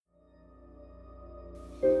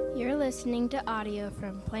You're listening to audio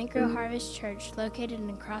from Plank Row Harvest Church located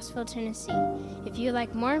in Crossville, Tennessee. If you'd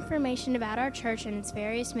like more information about our church and its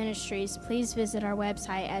various ministries, please visit our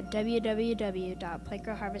website at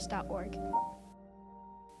www.plankrowharvest.org.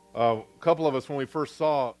 A couple of us, when we first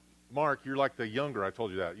saw Mark, you're like the younger, I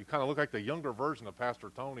told you that. You kind of look like the younger version of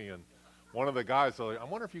Pastor Tony. And one of the guys, so I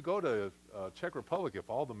wonder if you go to Czech Republic, if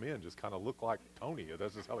all the men just kind of look like Tony.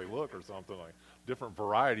 That's just how they look or something, like different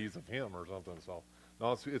varieties of him or something. So,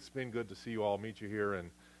 no, it's been good to see you all, meet you here, and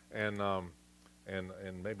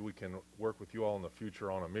maybe we can work with you all in the future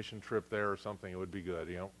on a mission trip there or something. It would be good,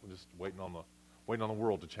 We're just waiting on the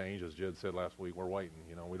world to change, as Jed said last week. We're waiting,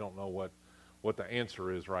 We don't know what the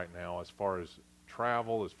answer is right now as far as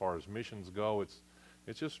travel, as far as missions go. It's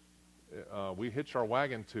just we hitched our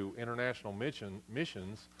wagon to international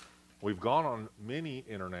missions. We've gone on many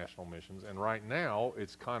international missions, and right now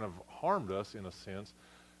it's kind of harmed us in a sense.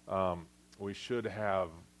 We should have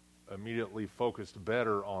immediately focused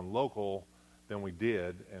better on local than we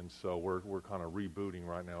did, and so we're kind of rebooting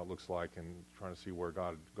right now, it looks like, and trying to see where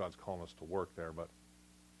God's calling us to work there. But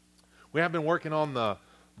we have been working on the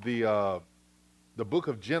book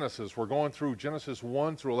of Genesis. We're going through Genesis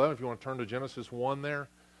 1 through 11. If you want to turn to Genesis 1 there,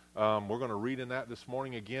 we're going to read in that this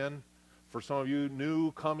morning again. For some of you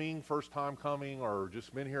new coming, first time coming, or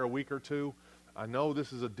just been here a week or two, I know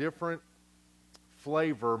this is a different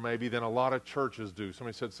flavor maybe than a lot of churches do.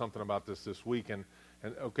 Somebody said something about this week. And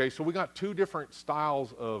okay, so we got two different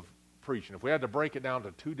styles of preaching. If we had to break it down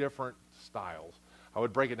to two different styles, I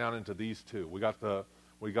would break it down into these two. We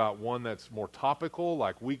got one that's more topical,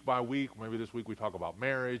 like week by week. Maybe this week we talk about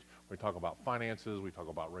marriage, we talk about finances, we talk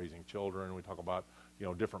about raising children, we talk about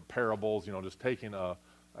different parables, just taking a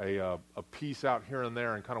piece out here and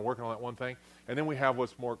there and kind of working on that one thing. And then we have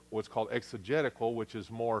what's called exegetical, which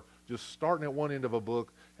is more just starting at one end of a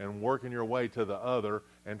book and working your way to the other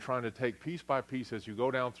and trying to take piece by piece as you go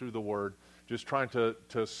down through the Word, just trying to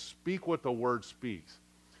speak what the Word speaks.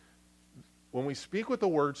 When we speak what the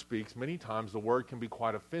Word speaks, many times the Word can be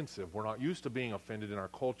quite offensive. We're not used to being offended in our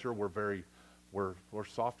culture. We're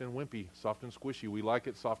soft and wimpy, soft and squishy. We like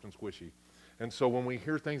it soft and squishy. And so when we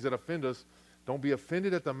hear things that offend us, don't be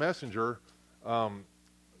offended at the messenger.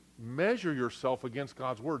 Measure yourself against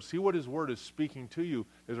God's Word. See what His Word is speaking to you.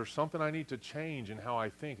 Is there something I need to change in how I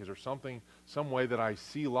think? Is there some way that I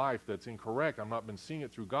see life that's incorrect? I've not been seeing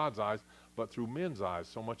it through God's eyes, but through men's eyes.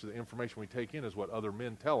 So much of the information we take in is what other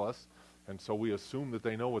men tell us, and so we assume that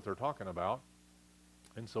they know what they're talking about,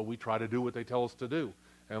 and so we try to do what they tell us to do.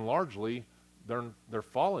 And largely, they're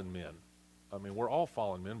fallen men. I mean, we're all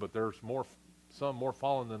fallen men, but there's some more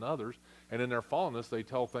fallen than others, and in their fallenness they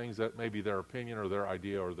tell things that may be their opinion or their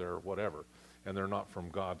idea or their whatever, and they're not from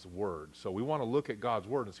God's Word. So we want to look at God's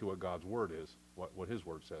Word and see what God's Word is, what His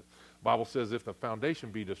Word says. The Bible says if the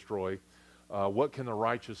foundation be destroyed, what can the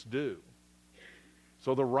righteous do?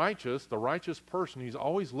 So the righteous person, he's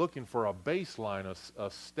always looking for a baseline, a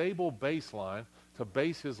stable baseline to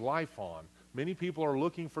base his life on. Many people are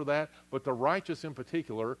looking for that, but the righteous in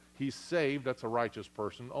particular, he's saved, that's a righteous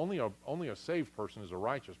person. Only a saved person is a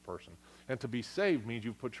righteous person. And to be saved means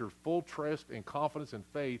you've put your full trust and confidence and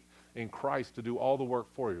faith in Christ to do all the work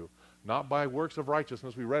for you. Not by works of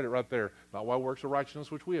righteousness, we read it right there, not by works of righteousness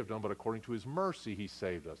which we have done, but according to His mercy He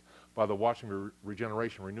saved us, by the washing,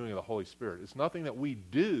 regeneration, renewing of the Holy Spirit. It's nothing that we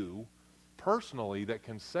do personally that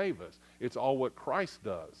can save us. It's all what Christ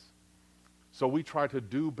does. So we try to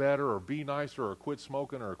do better or be nicer or quit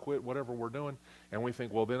smoking or quit whatever we're doing, and we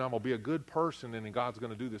think, well, then I'm going to be a good person and then God's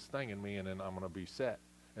going to do this thing in me and then I'm going to be set.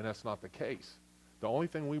 And that's not the case. The only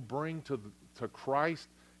thing we bring to Christ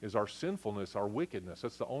is our sinfulness, our wickedness.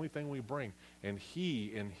 That's the only thing we bring. And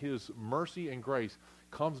He, in His mercy and grace,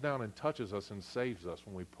 comes down and touches us and saves us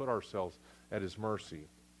when we put ourselves at His mercy.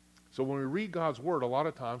 So when we read God's Word, a lot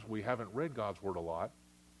of times we haven't read God's Word a lot.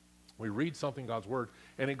 We read something, God's Word,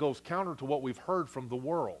 and it goes counter to what we've heard from the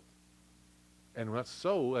world. And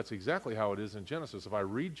that's exactly how it is in Genesis. If I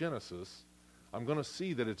read Genesis, I'm going to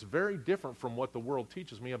see that it's very different from what the world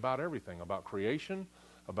teaches me about everything, about creation,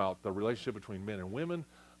 about the relationship between men and women,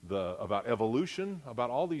 about evolution, about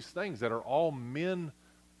all these things that are all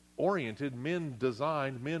men-oriented,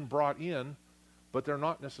 men-designed, men brought in, but they're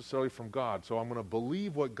not necessarily from God. So I'm going to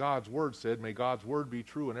believe what God's Word said. May God's Word be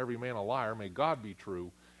true and every man a liar. May God be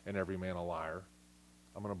true and every man a liar.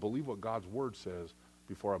 I'm going to believe what God's Word says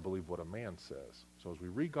before I believe what a man says. So as we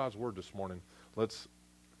read God's Word this morning, let's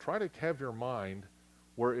try to have your mind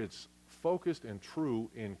where it's focused and true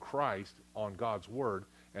in Christ on God's Word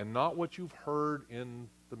and not what you've heard in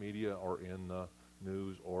the media or in the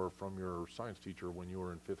news or from your science teacher when you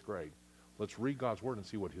were in 5th grade. Let's read God's Word and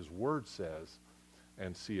see what His Word says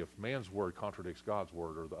and see if man's word contradicts God's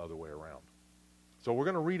word or the other way around. So we're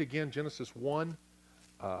going to read again Genesis 1,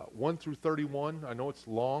 1 through 31. I know it's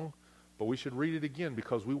long, but we should read it again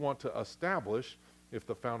because we want to establish, if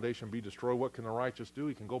the foundation be destroyed, what can the righteous do?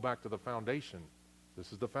 He can go back to the foundation.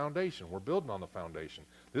 This is the foundation. We're building on the foundation.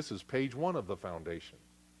 This is page 1 of the foundation.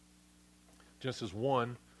 Genesis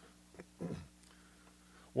 1,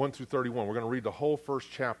 1 through 31. We're going to read the whole first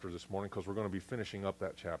chapter this morning because we're going to be finishing up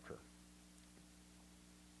that chapter.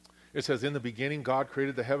 It says, in the beginning God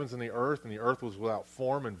created the heavens and the earth was without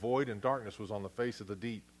form and void, and darkness was on the face of the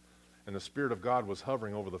deep. And the Spirit of God was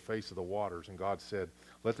hovering over the face of the waters. And God said,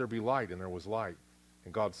 let there be light, and there was light.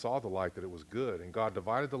 And God saw the light that it was good. And God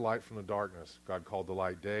divided the light from the darkness. God called the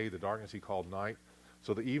light day, the darkness he called night.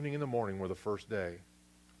 So the evening and the morning were the first day.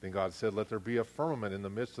 Then God said, let there be a firmament in the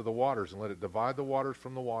midst of the waters, and let it divide the waters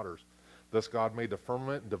from the waters. Thus God made the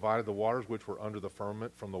firmament and divided the waters which were under the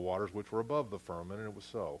firmament from the waters which were above the firmament, and it was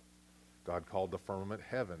so. God called the firmament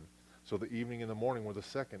heaven. So the evening and the morning were the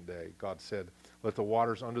second day. God said, let the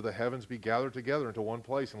waters under the heavens be gathered together into one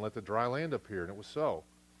place, and let the dry land appear, and it was so.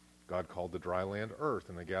 God called the dry land earth,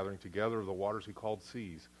 and the gathering together of the waters he called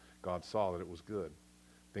seas. God saw that it was good.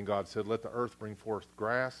 Then God said, let the earth bring forth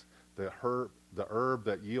grass, the herb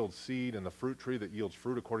that yields seed, and the fruit tree that yields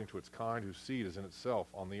fruit according to its kind, whose seed is in itself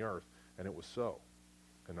on the earth. And it was so.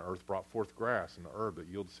 And the earth brought forth grass, and the herb that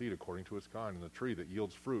yields seed according to its kind, and the tree that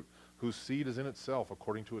yields fruit, whose seed is in itself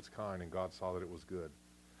according to its kind. And God saw that it was good.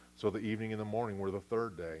 So the evening and the morning were the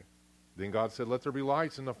third day. Then God said, let there be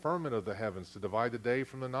lights in the firmament of the heavens to divide the day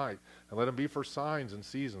from the night, and let them be for signs and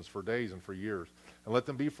seasons, for days and for years. And let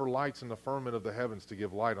them be for lights in the firmament of the heavens to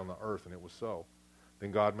give light on the earth. And it was so.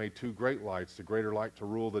 Then God made 2 great lights, the greater light to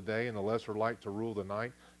rule the day, and the lesser light to rule the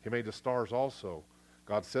night. He made the stars also.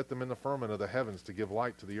 God set them in the firmament of the heavens to give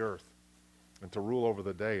light to the earth, and to rule over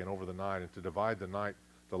the day and over the night, and to divide the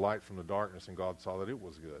light from the darkness. And God saw that it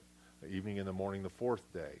was good. The evening and the morning the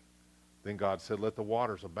fourth day. Then God said, let the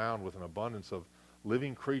waters abound with an abundance of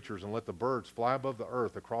living creatures, and let the birds fly above the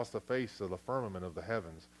earth across the face of the firmament of the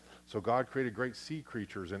heavens. So God created great sea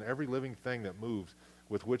creatures and every living thing that moves,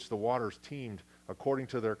 with which the waters teemed according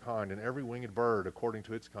to their kind, and every winged bird according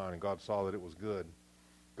to its kind. And God saw that it was good.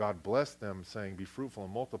 God blessed them, saying, be fruitful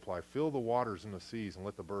and multiply. Fill the waters in the seas, and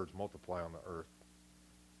let the birds multiply on the earth.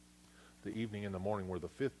 The evening and the morning were the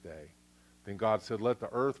fifth day. Then God said, let the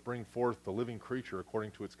earth bring forth the living creature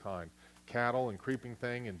according to its kind, cattle and creeping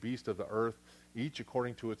thing and beast of the earth, each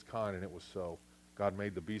according to its kind. And it was so. God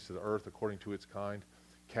made the beasts of the earth according to its kind,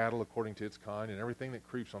 cattle according to its kind, and everything that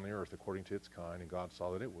creeps on the earth according to its kind. And God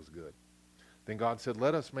saw that it was good. Then God said,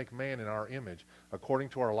 let us make man in our image, according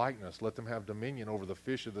to our likeness. Let them have dominion over the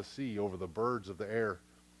fish of the sea, over the birds of the air,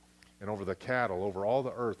 and over the cattle, over all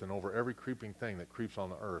the earth, and over every creeping thing that creeps on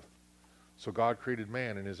the earth. So God created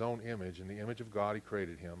man in his own image. In the image of God he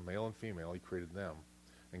created him. Male and female he created them.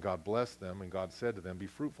 And God blessed them, and God said to them, be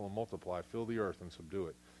fruitful and multiply, fill the earth and subdue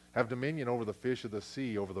it. Have dominion over the fish of the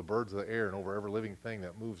sea, over the birds of the air, and over every living thing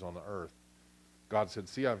that moves on the earth. God said,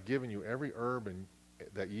 see, I've given you every herb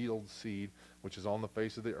that yields seed, which is on the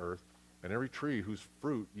face of the earth, and every tree whose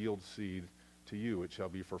fruit yields seed, to you it shall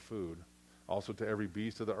be for food. Also to every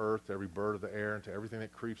beast of the earth, to every bird of the air, and to everything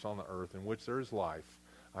that creeps on the earth, in which there is life,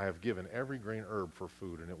 I have given every green herb for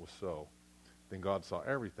food. And it was so. Then God saw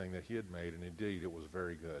everything that he had made, and indeed it was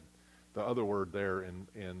very good. The other word there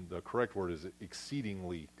in the correct word is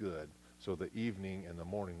exceedingly good. So the evening and the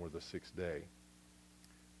morning were the sixth day.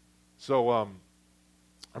 So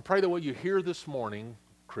I pray that what you hear this morning,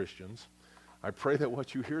 Christians, I pray that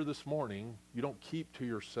what you hear this morning, you don't keep to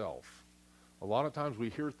yourself. A lot of times we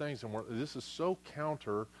hear things, and this is so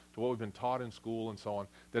counter to what we've been taught in school and so on,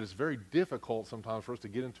 that it's very difficult sometimes for us to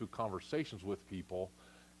get into conversations with people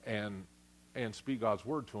and speak God's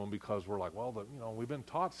word to them, because we're like, well, we've been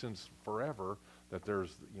taught since forever that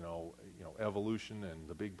there's evolution and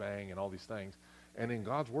the Big Bang and all these things, and then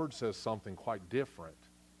God's word says something quite different.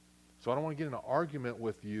 So I don't want to get in an argument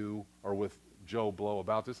with you or with Joe Blow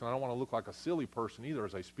about this, and I don't want to look like a silly person either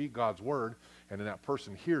as I speak God's word, and then that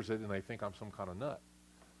person hears it and they think I'm some kind of nut.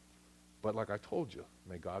 But like I told you,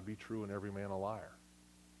 may God be true and every man a liar.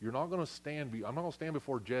 You're not going to I'm not going to stand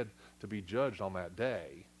before Jed to be judged on that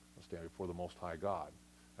day. I'll stand before the Most High God,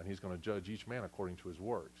 and he's going to judge each man according to his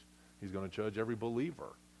works. He's going to judge every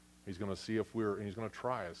believer. He's going to see and he's going to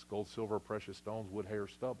try us, gold, silver, precious stones, wood, hair,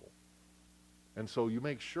 stubble. And so you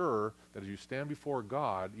make sure that as you stand before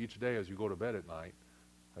God each day as you go to bed at night,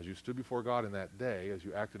 as you stood before God in that day, as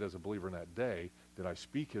you acted as a believer in that day, did I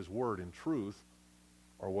speak his word in truth,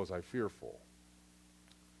 or was I fearful?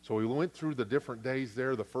 So we went through the different days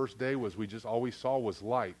there. The first day was all we saw was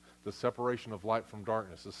light, the separation of light from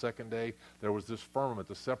darkness. The second day, there was this firmament,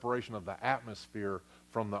 the separation of the atmosphere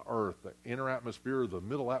from the earth, the inner atmosphere, the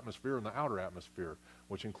middle atmosphere, and the outer atmosphere,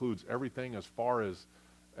 which includes everything as far as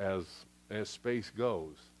space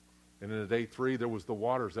goes. And in day 3, there was the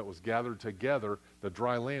waters that was gathered together. The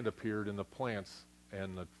dry land appeared, and the plants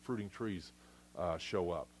and the fruiting trees show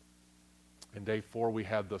up. In day 4, we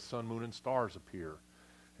had the sun, moon, and stars appear.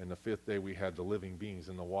 And the 5th day, we had the living beings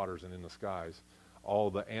in the waters and in the skies, all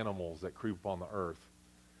the animals that creep upon the earth.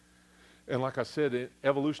 And like I said,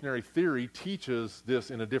 evolutionary theory teaches this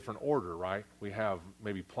in a different order, right? We have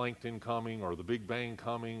maybe plankton coming, or the Big Bang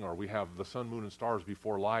coming, or we have the sun, moon, and stars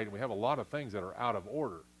before light, and we have a lot of things that are out of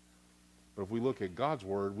order. But if we look at God's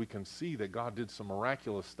Word, we can see that God did some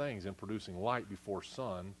miraculous things in producing light before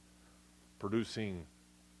sun, producing,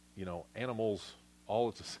 animals all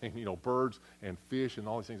at the same, birds and fish and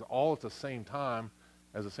all these things, all at the same time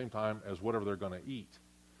as whatever they're going to eat.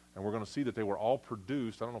 And we're going to see that they were all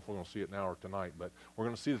produced. I don't know if we're going to see it now or tonight, but we're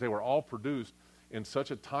going to see that they were all produced in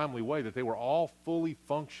such a timely way that they were all fully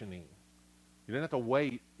functioning. You didn't have to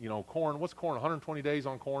wait, corn. What's corn? 120 days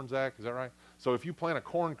on corn, Zach? Is that right? So if you plant a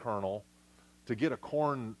corn kernel, to get a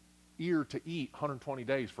corn ear to eat, 120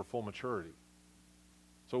 days for full maturity.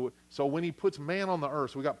 So when he puts man on the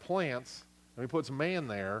earth, so we got plants, and he puts man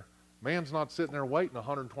there, man's not sitting there waiting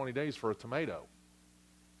 120 days for a tomato,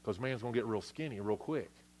 because man's going to get real skinny real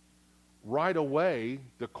quick. Right away,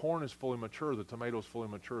 the corn is fully mature, the tomato is fully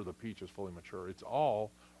mature, the peach is fully mature. It's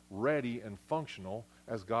all ready and functional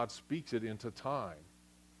as God speaks it into time.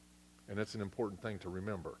 And it's an important thing to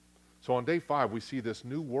remember. So on day 5, we see this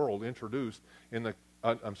new world introduced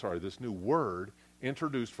this new word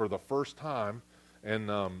introduced for the first time.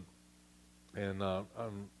 So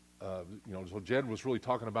Jed was really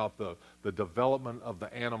talking about the development of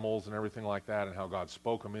the animals and everything like that, and how God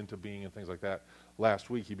spoke them into being and things like that. Last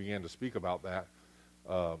week he began to speak about that.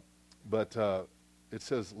 But it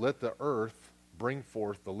says, let the earth bring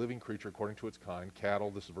forth the living creature according to its kind, cattle,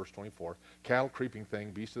 this is verse 24, cattle, creeping thing,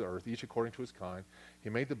 beast of the earth, each according to its kind. He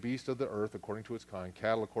made the beast of the earth according to its kind,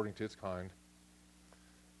 cattle according to its kind,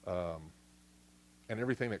 and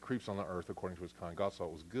everything that creeps on the earth according to its kind. God saw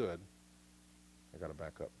it was good. I got to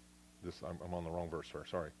back up. I'm on the wrong verse, sir.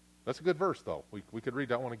 Sorry. That's a good verse, though. We could read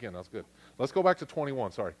that one again. That's good. Let's go back to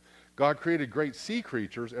 21. Sorry. God created great sea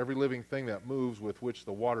creatures, every living thing that moves, with which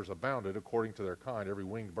the waters abounded, according to their kind, every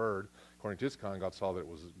winged bird, according to its kind. God saw that it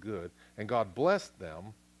was good. And God blessed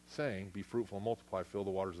them, saying, be fruitful and multiply, fill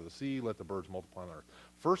the waters of the sea, let the birds multiply on the earth.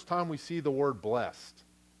 First time we see the word blessed,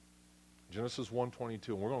 Genesis 1:22.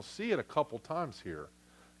 And we're going to see it a couple times here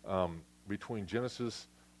between Genesis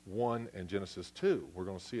 1 and Genesis 2. We're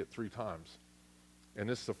going to see it 3 times. And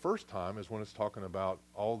this is the first time is when it's talking about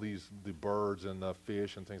all the birds and the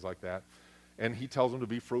fish and things like that. And he tells them to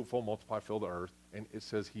be fruitful, multiply, fill the earth. And it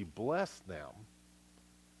says he blessed them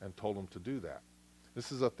and told them to do that.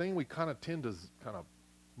 This is a thing we kind of tend to kind of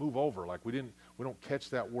move over. Like we don't catch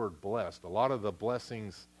that word blessed. A lot of the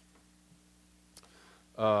blessings,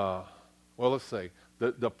 let's say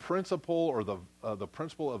the principle or the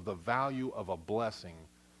principle of the value of a blessing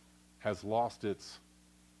has lost its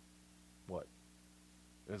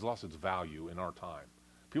It has lost its value in our time.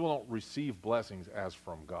 People don't receive blessings as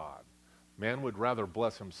from God. Man would rather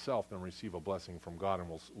bless himself than receive a blessing from God, and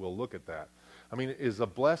we'll look at that. I mean, is a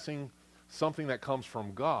blessing something that comes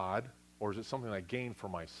from God, or is it something I gain for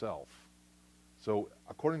myself? So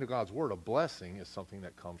according to God's word, a blessing is something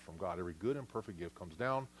that comes from God. Every good and perfect gift comes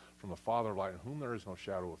down from the Father of light, in whom there is no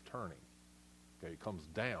shadow of turning. Okay, it comes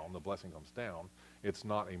down, the blessing comes down. It's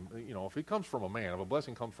not if it comes from a man, if a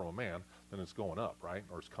blessing comes from a man, then it's going up, right?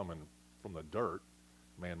 Or it's coming from the dirt,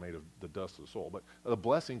 man made of the dust of the soil. But the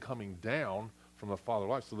blessing coming down from the Father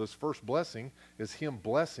of life. So this first blessing is him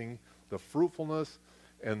blessing the fruitfulness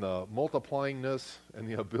and the multiplyingness and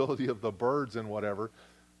the ability of the birds and whatever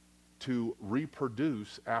to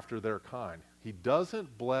reproduce after their kind. He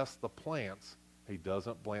doesn't bless the plants. He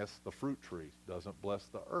doesn't bless the fruit trees. Doesn't bless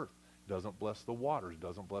the earth. Doesn't bless the waters.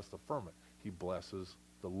 Doesn't bless the firmament. He blesses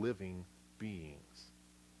the living beings.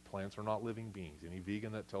 Plants are not living beings. Any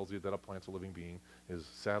vegan that tells you that a plant's a living being is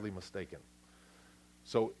sadly mistaken.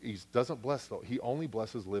 So he doesn't bless, though. He only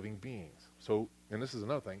blesses living beings. So, and this is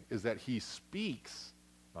another thing, is that he speaks,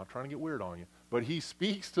 not trying to get weird on you, but he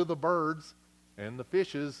speaks to the birds and the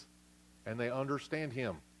fishes, and they understand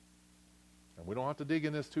him. And we don't have to dig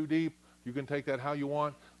in this too deep. You can take that how you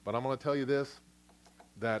want, but I'm going to tell you this,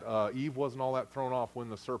 that Eve wasn't all that thrown off when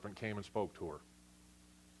the serpent came and spoke to her.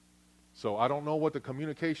 So I don't know what the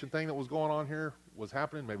communication thing that was going on here was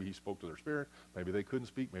happening. Maybe he spoke to their spirit. Maybe they couldn't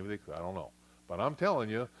speak. Maybe they could. I don't know. But I'm telling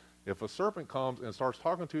you, if a serpent comes and starts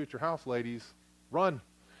talking to you at your house, ladies, run.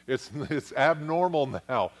 It's abnormal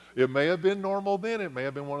now. It may have been normal then. It may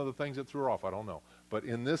have been one of the things that threw her off. I don't know. But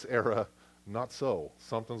in this era, not so.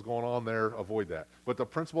 Something's going on there. Avoid that. But the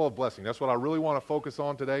principle of blessing, that's what I really want to focus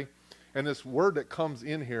on today. And this word that comes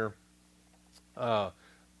in here,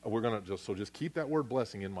 we're going to just keep that word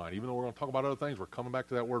blessing in mind. Even though we're going to talk about other things, we're coming back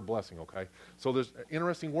to that word blessing, okay? So there's an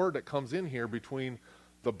interesting word that comes in here between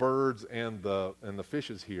the birds and the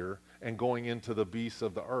fishes here and going into the beasts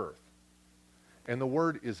of the earth. And the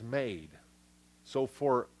word is made. So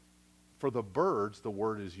for the birds, the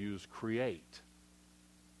word is used create.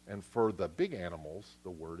 And for the big animals, the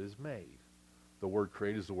word is made. The word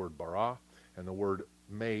create is the word bara, and the word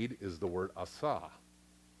made is the word asa.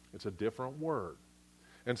 It's a different word.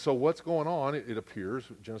 And so what's going on, it appears,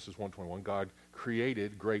 Genesis 1:21, God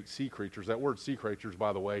created great sea creatures. That word sea creatures,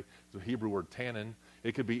 by the way, is the Hebrew word tannin.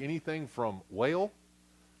 It could be anything from whale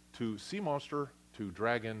to sea monster to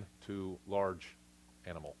dragon to large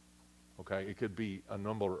animal. Okay? It could be a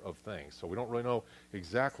number of things. So we don't really know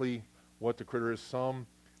exactly what the critter is. Some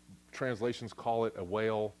translations call it a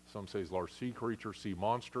whale. Some say it's large sea creature, sea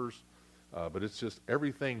monsters. But it's just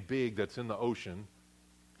everything big that's in the ocean,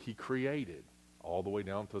 he created, all the way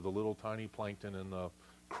down to the little tiny plankton and the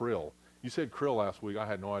krill. You said krill last week. I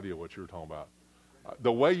had no idea what you were talking about.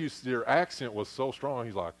 The way your accent was so strong,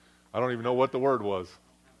 he's like, I don't even know what the word was.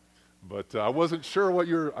 But I wasn't sure what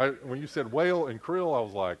when you said whale and krill, I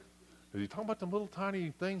was like, is he talking about the little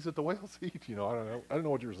tiny things that the whales eat? You know, I don't know. I didn't know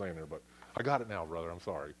what you were saying there, but I got it now, brother. I'm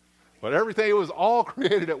sorry. But everything, it was all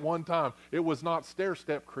created at one time. It was not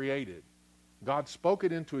stair-step created. God spoke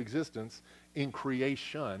it into existence in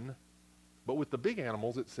creation. But with the big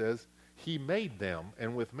animals, it says, he made them.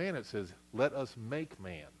 And with man, it says, let us make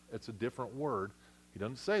man. It's a different word. He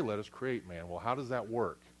doesn't say, let us create man. Well, how does that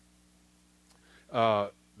work?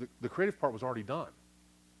 The creative part was already done.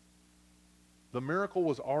 The miracle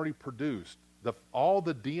was already produced. All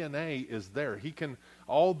the DNA is there.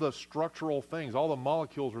 All the structural things, all the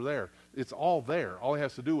molecules are there. It's all there. All he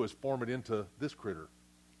has to do is form it into this critter,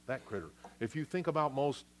 that critter. If you think about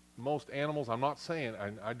most animals, I'm not saying,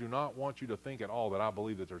 and I do not want you to think at all that I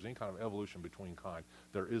believe that there's any kind of evolution between kind.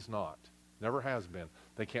 There is not. Never has been.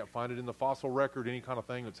 They can't find it in the fossil record, any kind of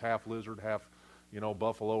thing that's half lizard, half,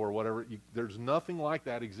 buffalo or whatever. There's nothing like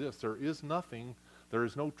that exists. There is nothing. There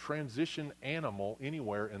is no transition animal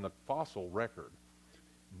anywhere in the fossil record.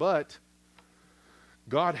 But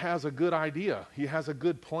God has a good idea. He has a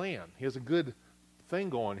good plan. He has a good thing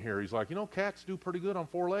going here. He's like, cats do pretty good on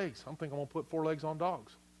 4 legs. I'm thinking I'm going to put 4 legs on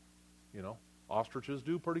dogs. Ostriches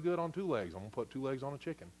do pretty good on 2 legs. I'm going to put 2 legs on a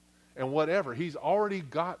chicken. And whatever. He's already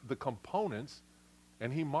got the components,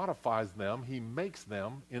 and he modifies them. He makes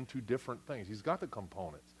them into different things. He's got the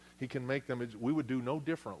components. He can make them. We would do no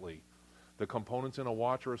differently. The components in a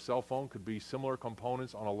watch or a cell phone could be similar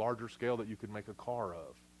components on a larger scale that you could make a car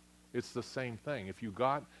of. It's the same thing. If you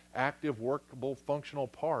got active, workable, functional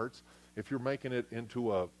parts, if you're making it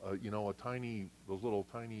into those little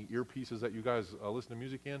tiny earpieces that you guys listen to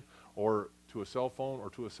music in, or to a cell phone or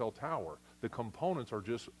to a cell tower, the components are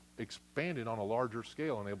just expanded on a larger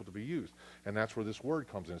scale and able to be used. And that's where this word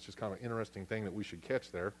comes in. It's just kind of an interesting thing that we should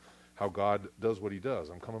catch there, how God does what he does.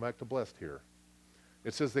 I'm coming back to blessed here.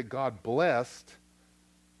 It says that God blessed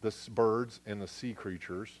the birds and the sea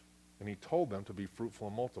creatures, and he told them to be fruitful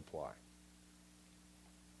and multiply.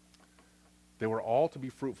 They were all to be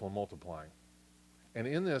fruitful and multiplying. And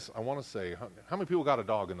in this, I want to say, how many people got a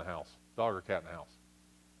dog in the house? Dog or cat in the house?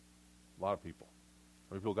 A lot of people.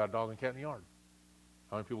 How many people got a dog and cat in the yard?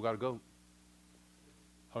 How many people got a goat?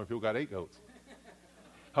 How many people got 8 goats?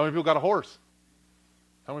 How many people got a horse?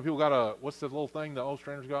 How many people got what's the little thing the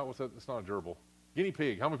Ostranders got? What's that? It's not a gerbil. Guinea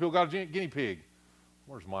pig. How many people got a guinea pig?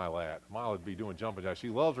 Where's Mile at? Mile would be doing jumping jacks. She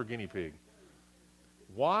loves her guinea pig.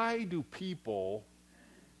 Why do people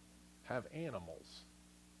have animals?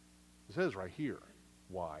 It says right here.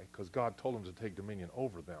 Why? Because God told them to take dominion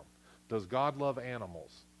over them. Does God love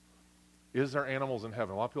animals? Is there animals in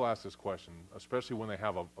heaven? A lot of people ask this question, especially when they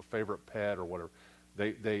have a favorite pet or whatever.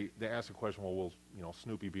 They ask the question, well, will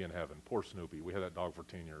Snoopy be in heaven? Poor Snoopy. We had that dog for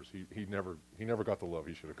 10 years. He never got the love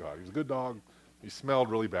he should have got. He was a good dog. He smelled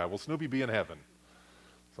really bad. Will Snoopy be in heaven?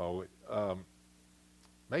 So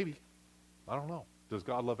maybe. I don't know. Does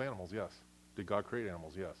God love animals? Yes. Did God create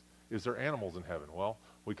animals? Yes. Is there animals in heaven? Well,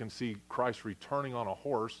 we can see Christ returning on a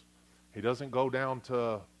horse. He doesn't go down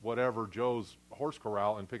to whatever Joe's horse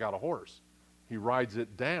corral and pick out a horse. He rides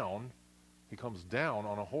it down. He comes down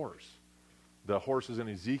on a horse. The horses in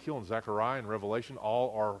Ezekiel and Zechariah and Revelation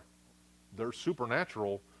all are they're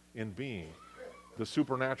supernatural in being. The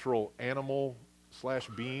supernatural animal slash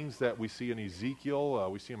beings that we see in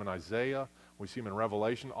Ezekiel, we see them in Isaiah, we see them in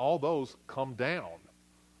Revelation, all those come down.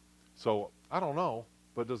 So I don't know,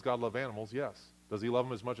 but does God love animals? Yes. Does he love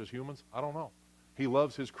them as much as humans? I don't know. He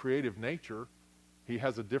loves his creative nature. He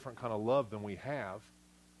has a different kind of love than we have.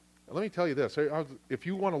 Let me tell you this. If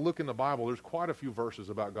you want to look in the Bible, there's quite a few verses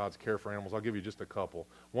about God's care for animals. I'll give you just a couple.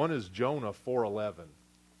 One is Jonah 4:11.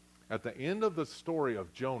 At the end of the story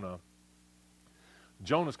of Jonah,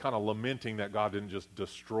 Jonah's kind of lamenting that God didn't just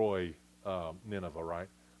destroy Nineveh, right?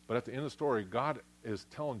 But at the end of the story, God is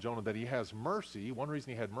telling Jonah that he has mercy. One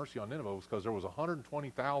reason he had mercy on Nineveh was because there was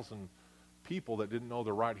 120,000 people that didn't know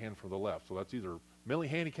their right hand from the left. So that's either mentally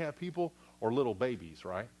handicapped people or little babies,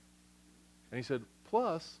 right? And he said,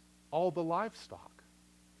 plus all the livestock.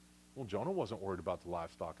 Well, Jonah wasn't worried about the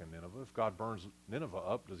livestock in Nineveh. If God burns Nineveh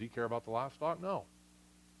up, does he care about the livestock? No.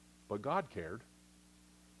 But God cared.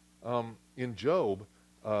 In Job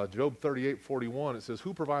 38:41, it says,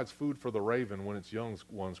 who provides food for the raven when its young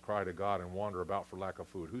ones cry to God and wander about for lack of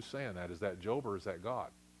food? Who's saying that? Is that Job or is that God?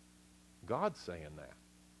 God's saying that.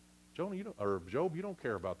 Job, you don't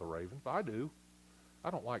care about the raven. I do. I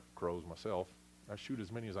don't like crows myself. I shoot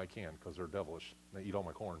as many as I can because they're devilish. They eat all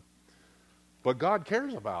my corn. But God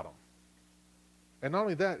cares about them. And not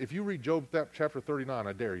only that, if you read Job chapter 39,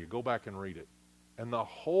 I dare you, go back and read it. And the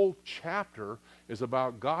whole chapter is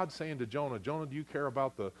about God saying to Jonah, Jonah, do you care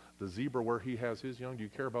about the zebra where he has his young? Do you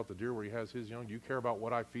care about the deer where he has his young? Do you care about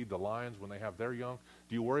what I feed the lions when they have their young?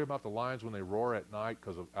 Do you worry about the lions when they roar at night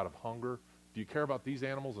out of hunger? Do you care about these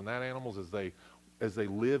animals and that animals as they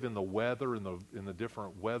live in the weather, in the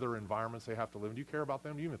different weather environments they have to live in? Do you care about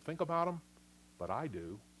them? Do you even think about them? But I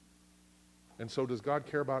do. And so does God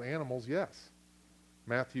care about animals? Yes.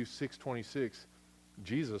 Matthew 6:26,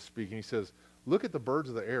 Jesus speaking, he says, look at the birds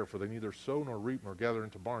of the air, for they neither sow nor reap nor gather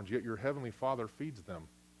into barns, yet your heavenly Father feeds them.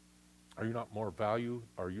 Are you not of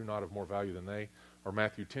more value than they? Or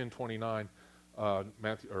Matthew 10:29,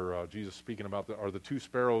 Jesus speaking about are the two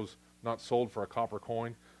sparrows not sold for a copper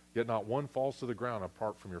coin? Yet not one falls to the ground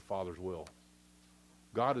apart from your Father's will.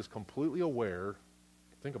 God is completely aware,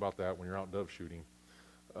 think about that when you're out dove shooting,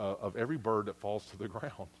 of every bird that falls to the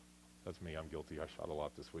ground. That's me, I'm guilty. I shot a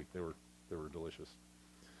lot this week. They were delicious.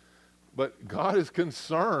 But God is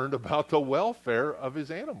concerned about the welfare of his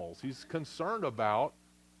animals. He's concerned about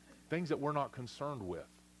things that we're not concerned with.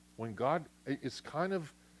 When God, it's kind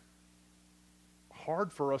of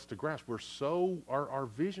hard for us to grasp. Our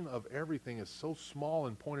vision of everything is so small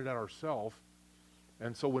and pointed at ourselves.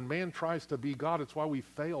 And so when man tries to be God, it's why we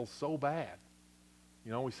fail so bad.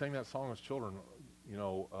 You know, we sang that song as children,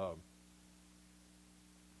 I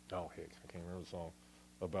can't remember the song,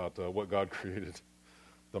 about what God created.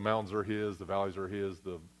 The mountains are his, the valleys are his,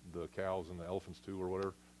 the cows and the elephants too, or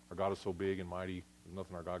whatever. Our God is so big and mighty, there's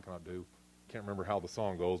nothing our God cannot do. Can't remember how the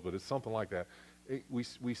song goes, but it's something like that.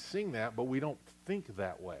 We sing that, but we don't think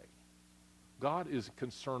that way. God is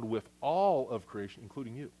concerned with all of creation,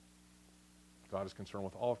 including you. God is concerned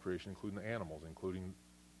with all of creation, including the animals, including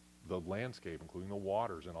the landscape, including the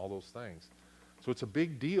waters and all those things. So it's a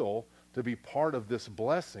big deal to be part of this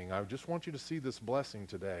blessing. I just want you to see this blessing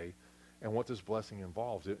today and what this blessing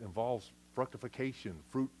involves. It involves fructification,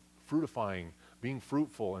 fruitifying, being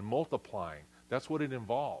fruitful and multiplying. That's what it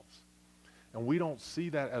involves. And we don't see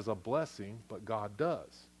that as a blessing, but God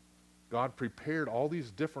does. God prepared all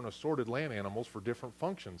these different assorted land animals for different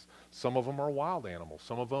functions. Some of them are wild animals.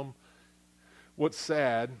 Some of them, what's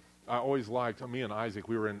sad, I always liked, me and Isaac,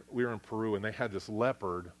 we were in Peru, and they had this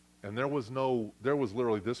leopard, and there was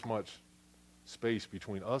literally this much space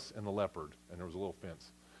between us and the leopard, and there was a little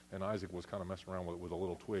fence. And Isaac was kind of messing around with a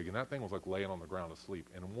little twig, and that thing was like laying on the ground asleep.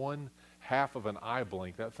 And one half of an eye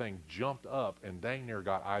blink, that thing jumped up and dang near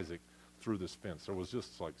got Isaac through this fence. There was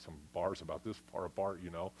just like some bars about this far apart,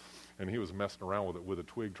 and he was messing around with it with a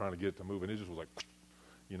twig trying to get it to move, and it just was like,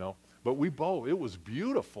 But it was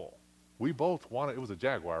beautiful. We both wanted, it was a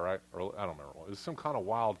jaguar, right? Or I don't remember. It was some kind of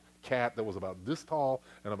wild cat that was about this tall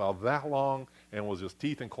and about that long and was just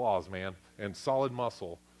teeth and claws, man, and solid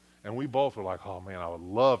muscle. And we both were like, oh, man, I would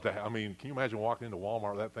love to can you imagine walking into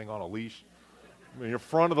Walmart with that thing on a leash? You're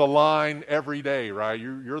front of the line every day, right?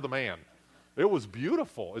 You're the man. It was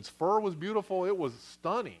beautiful. Its fur was beautiful. It was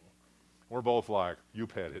stunning. We're both like, you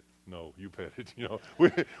pet it. No, you pet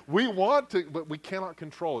it. We want to, but we cannot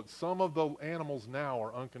control it. Some of the animals now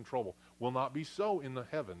are uncontrollable. Will not be so in the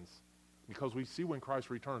heavens, because we see when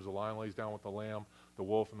Christ returns, the lion lays down with the lamb, the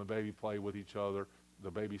wolf and the baby play with each other,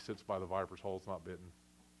 the baby sits by the viper's hole, it's not bitten.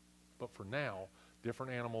 But for now,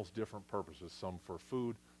 different animals, different purposes. Some for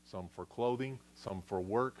food, some for clothing, some for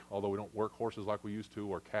work, although we don't work horses like we used to,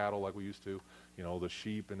 or cattle like we used to, the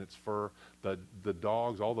sheep and its fur, the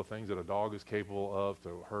dogs, all the things that a dog is capable of,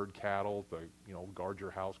 to herd cattle, to, guard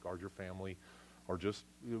your house, guard your family, or just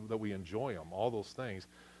that we enjoy them, all those things.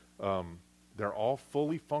 They're all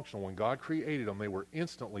fully functional. When God created them, they were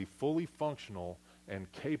instantly fully functional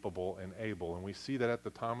and capable and able. And we see that at the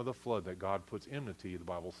time of the flood, that God puts enmity, the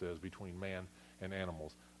Bible says, between man and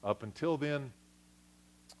animals. Up until then,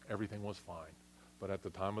 everything was fine. But at the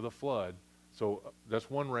time of the flood, so that's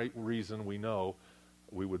one reason we know,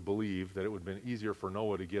 we would believe that it would have been easier for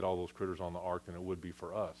Noah to get all those critters on the ark than it would be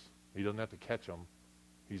for us. He doesn't have to catch them.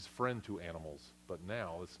 He's friend to animals. But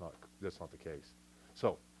now that's not the case.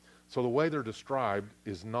 So the way they're described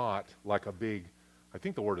is not like a big, I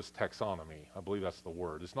think the word is taxonomy. I believe that's the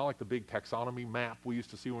word. It's not like the big taxonomy map we used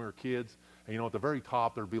to see when we were kids. And at the very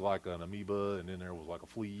top there'd be like an amoeba, and then there was like a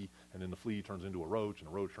flea, and then the flea turns into a roach, and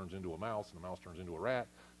the roach turns into a mouse, and the mouse turns into a rat.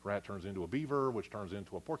 The rat turns into a beaver, which turns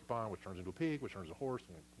into a porcupine, which turns into a pig, which turns into a horse,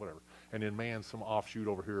 and whatever. And then man, some offshoot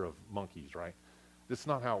over here of monkeys, right? That's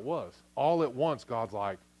not how it was. All at once, God's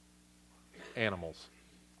like, animals.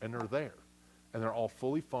 And they're there. And they're all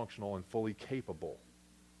fully functional and fully capable.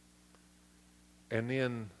 And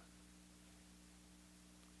then,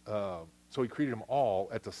 so he created them all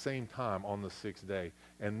at the same time on the sixth day.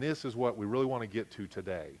 And this is what we really want to get to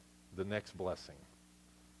today, the next blessing.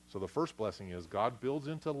 So the first blessing is God builds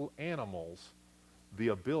into animals the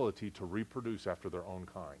ability to reproduce after their own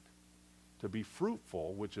kind. To be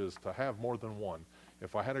fruitful, which is to have more than one.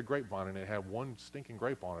 If I had a grapevine and it had one stinking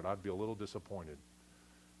grape on it, I'd be a little disappointed.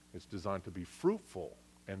 It's designed to be fruitful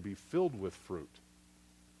and be filled with fruit.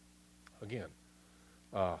 Again,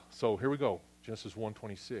 so here we go. Genesis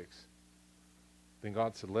 1:26. Then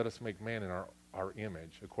God said, let us make man in our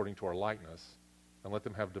image, according to our likeness, and let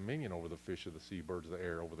them have dominion over the fish of the sea, birds of the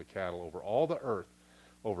air, over the cattle, over all the earth,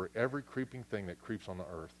 over every creeping thing that creeps on the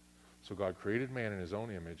earth. So God created man in his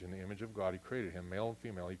own image. In the image of God, he created him. Male and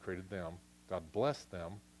female, he created them. God blessed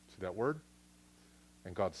them. See that word?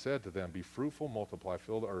 And God said to them, be fruitful, multiply,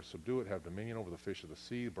 fill the earth, subdue it, have dominion over the fish of the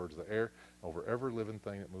sea, the birds of the air, over every living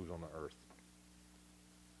thing that moves on the earth.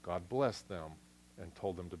 God blessed them and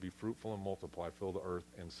told them to be fruitful and multiply, fill the earth,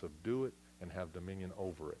 and subdue it, and have dominion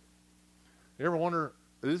over it. You ever wonder,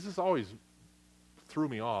 this has always threw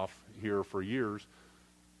me off here for years,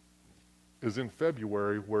 is in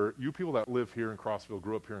February, where you people that live here in Crossville,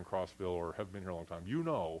 grew up here in Crossville, or have been here a long time, you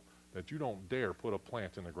know that you don't dare put a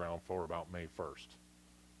plant in the ground for about May 1st,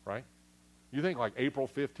 right? You think like April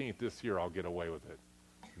 15th this year I'll get away with it.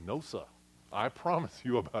 No, sir. I promise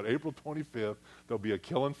you about April 25th, there'll be a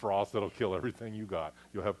killing frost that'll kill everything you got.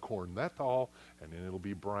 You'll have corn that tall, and then it'll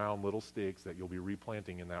be brown little sticks that you'll be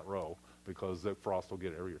replanting in that row because the frost will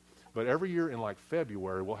get it every year. But every year in like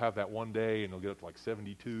February, we'll have that one day, and it'll get up to like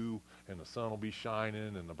 72, and the sun will be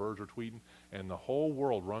shining, and the birds are tweeting, and the whole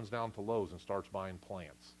world runs down to Lowe's and starts buying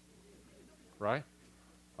plants, right?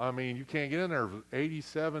 I mean, you can't get in there.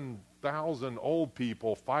 87,000 old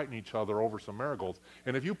people fighting each other over some marigolds.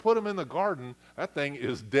 And if you put them in the garden, that thing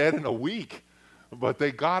is dead in a week. But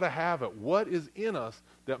they got to have it. What is in us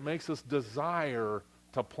that makes us desire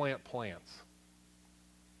to plant plants?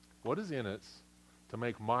 What is in it to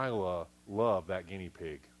make Mila love that guinea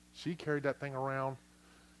pig? She carried that thing around.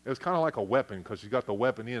 It was kind of like a weapon because she's got the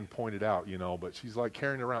weapon end pointed out, but she's like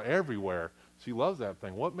carrying it around everywhere. She loves that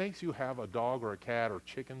thing. What makes you have a dog or a cat or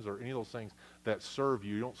chickens or any of those things that serve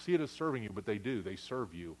you? You don't see it as serving you, but they do. They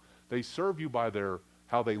serve you. They serve you by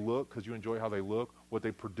how they look, because you enjoy how they look, what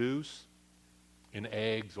they produce in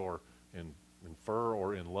eggs or in fur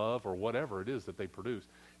or in love or whatever it is that they produce.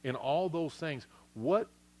 In all those things, what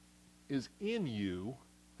is in you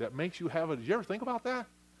that makes you have did you ever think about that?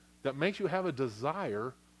 That makes you have a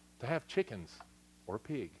desire to have chickens or a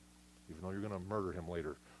pig, even though you're going to murder him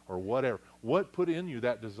later. Or whatever. What put in you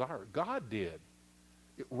that desire? God did.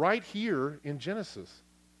 Right here in Genesis.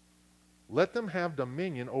 Let them have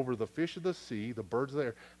dominion over the fish of the sea, the birds of the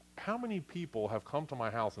air. How many people have come to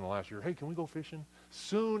my house in the last year? Hey, can we go fishing?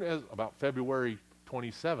 Soon as about February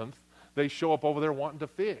 27th, they show up over there wanting to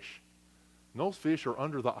fish. And those fish are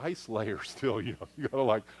under the ice layer still. You got to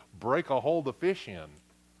like break a hole to fish in.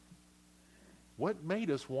 What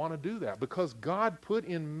made us want to do that? Because God put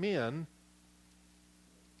in men,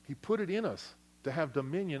 he put it in us to have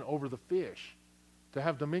dominion over the fish, to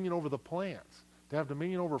have dominion over the plants, to have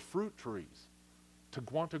dominion over fruit trees, to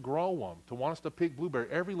want to grow them, to want us to pick blueberry.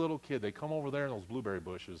 Every little kid, they come over there in those blueberry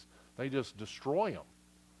bushes, they just destroy them.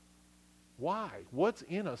 Why? What's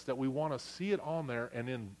in us that we want to see it on there and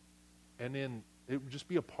then it would just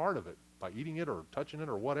be a part of it by eating it or touching it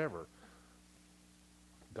or whatever?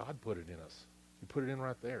 God put it in us. He put it in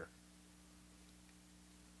right there.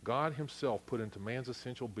 God himself put into man's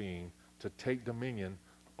essential being to take dominion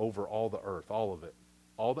over all the earth, all of it,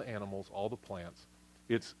 all the animals, all the plants.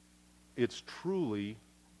 It's truly,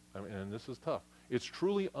 and this is tough, it's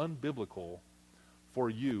truly unbiblical for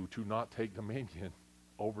you to not take dominion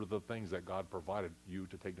over the things that God provided you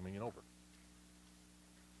to take dominion over.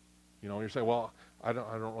 You know, you're saying, well, I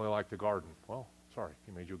don't really like the garden. Well, sorry,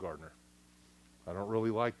 he made you a gardener. I don't really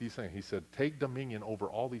like these things. He said, take dominion over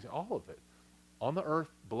all of it. On the earth,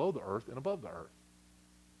 below the earth, and above the earth.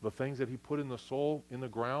 The things that he put in the soil, in the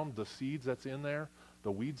ground, the seeds that's in there,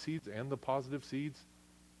 the weed seeds and the positive seeds,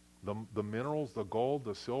 the minerals, the gold,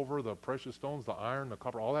 the silver, the precious stones, the iron, the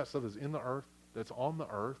copper, all that stuff is in the earth, that's on the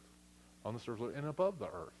earth, on the surface, and above the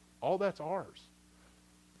earth. All that's ours.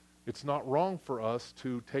 It's not wrong for us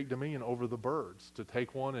to take dominion over the birds, to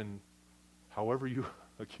take one and however you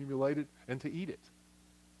accumulate it and to eat it.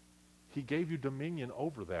 He gave you dominion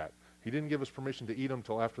over that. He didn't give us permission to eat them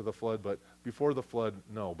till after the flood, but before the flood,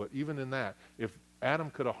 no. But even in that, if Adam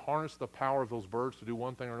could have harnessed the power of those birds to do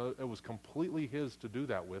one thing or another, it was completely his to do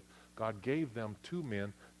that with. God gave them to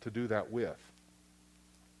men to do that with.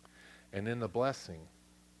 And then the blessing.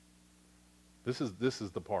 This is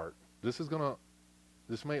the part.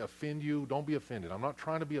 This may offend you. Don't be offended. I'm not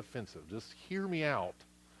trying to be offensive. Just hear me out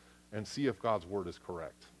and see if God's word is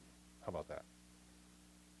correct. How about that?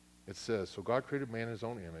 It says, so God created man in his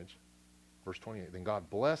own image. Verse 28, then God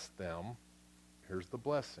blessed them. Here's the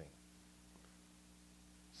blessing.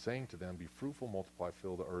 Saying to them, be fruitful, multiply,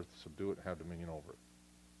 fill the earth, subdue it, and have dominion over it.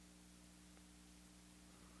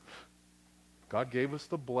 God gave us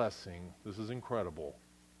the blessing. This is incredible.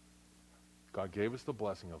 God gave us the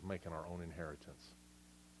blessing of making our own inheritance.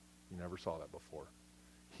 You never saw that before.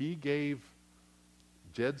 He gave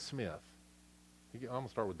Jed Smith, I'm going to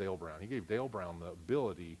start with Dale Brown. He gave Dale Brown the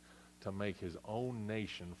ability to make his own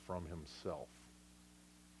nation from himself.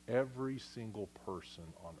 Every single person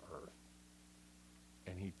on earth.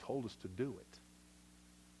 And he told us to do it.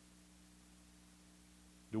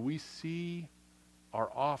 Do we see our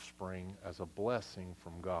offspring as a blessing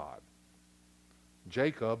from God?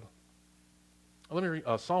 Jacob, let me read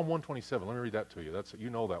Psalm 127. Let me read that to you. You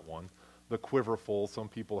know that one. The quiverful. Some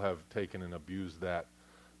people have taken and abused that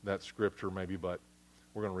scripture maybe, but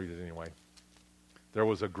we're going to read it anyway. There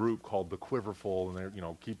was a group called the Quiverful, and they,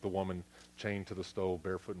 keep the woman chained to the stove,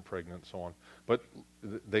 barefoot and pregnant, and so on. But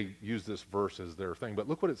they use this verse as their thing. But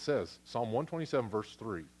look what it says. Psalm 127, verse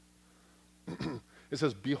 3. It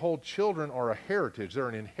says, behold, children are a heritage. They're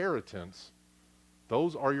an inheritance.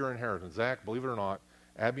 Those are your inheritance. Zach, believe it or not,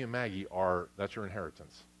 Abby and Maggie that's your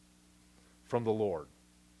inheritance from the Lord.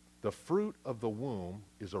 The fruit of the womb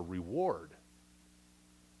is a reward.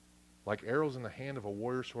 Like arrows in the hand of a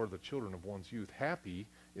warrior, so are the children of one's youth. Happy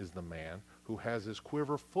is the man who has his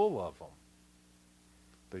quiver full of them.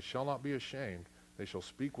 They shall not be ashamed. They shall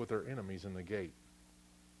speak with their enemies in the gate.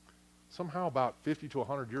 Somehow about 50 to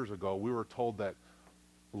 100 years ago, we were told that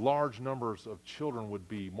large numbers of children would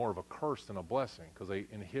be more of a curse than a blessing because they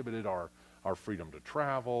inhibited our freedom to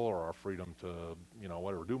travel or our freedom to,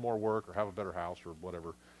 whatever, do more work or have a better house or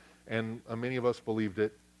whatever. And many of us believed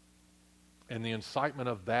it. And the incitement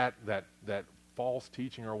of that false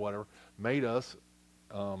teaching or whatever made us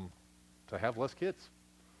to have less kids.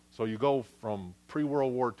 So you go from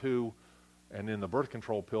pre-World War II and then the birth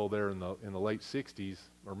control pill there in the late 60s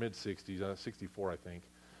or mid-60s, 64 I think,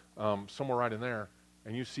 somewhere right in there,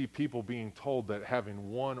 and you see people being told that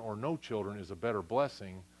having one or no children is a better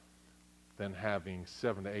blessing than having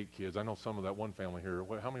 7 to 8 kids. I know some of that one family here.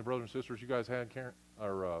 How many brothers and sisters you guys had, Karen?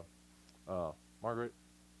 Or Margaret?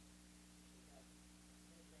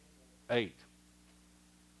 8.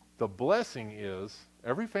 The blessing is,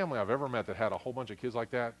 every family I've ever met that had a whole bunch of kids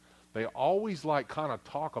like that, they always kind of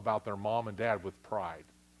talk about their mom and dad with pride.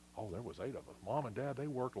 Oh, there was 8 of us. Mom and dad, they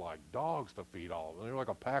worked like dogs to feed all of them. They were like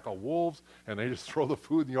a pack of wolves, and they just throw the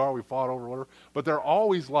food in the yard. We fought over whatever. But they're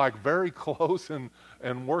always very close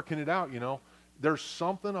and working it out, There's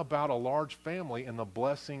something about a large family and the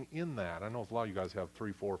blessing in that. I know a lot of you guys have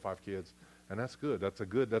 3, 4, 5 kids, and that's good.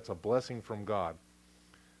 That's a blessing from God.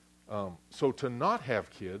 So to not have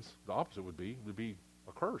kids, the opposite would be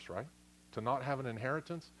a curse, right? To not have an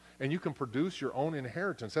inheritance. And you can produce your own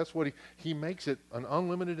inheritance. That's what he makes it an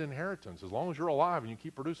unlimited inheritance. As long as you're alive and you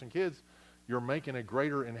keep producing kids, you're making a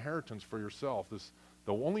greater inheritance for yourself.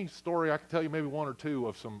 The only story I can tell you, maybe 1 or 2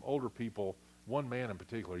 of some older people, one man in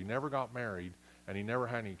particular, he never got married and he never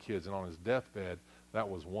had any kids. And on his deathbed, that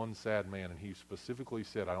was one sad man. And he specifically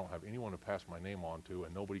said, I don't have anyone to pass my name on to,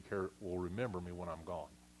 and nobody will remember me when I'm gone.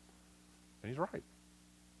 And he's right.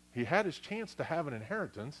 He had his chance to have an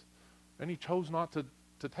inheritance, and he chose not to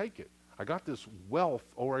take it. I got this wealth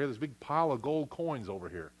over here, this big pile of gold coins over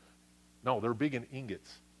here. No, they're big in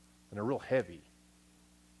ingots, and they're real heavy.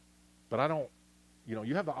 But I don't,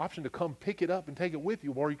 you have the option to come pick it up and take it with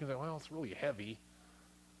you, or you can say, well, it's really heavy.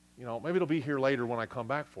 Maybe it'll be here later when I come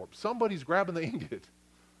back for it. Somebody's grabbing the ingot.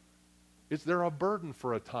 They're a burden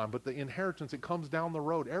for a time, but the inheritance, it comes down the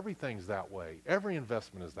road. Everything's that way. Every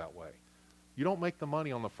investment is that way. You don't make the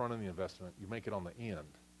money on the front of the investment. You make it on the end.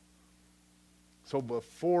 So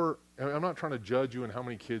I'm not trying to judge you and how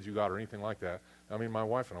many kids you got or anything like that. I mean, my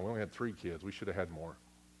wife and I, we only had 3 kids. We should have had more.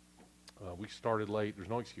 We started late. There's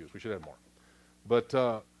no excuse. We should have had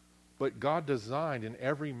more. But God designed in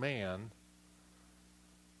every man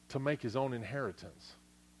to make his own inheritance.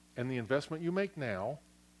 And the investment you make now,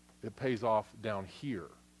 it pays off down here.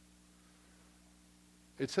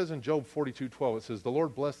 It says in Job 42:12, it says, the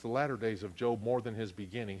Lord blessed the latter days of Job more than his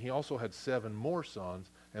beginning. He also had 7 more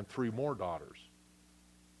sons and 3 more daughters.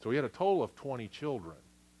 So he had a total of 20 children,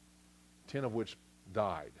 10 of which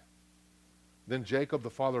died. Then Jacob, the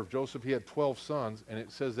father of Joseph, he had 12 sons, and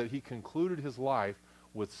it says that he concluded his life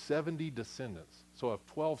with 70 descendants. So of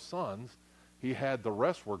 12 sons, he had, the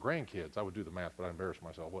rest were grandkids. I would do the math, but I embarrassed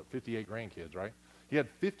myself. 58 grandkids, right? He had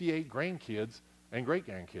 58 grandkids and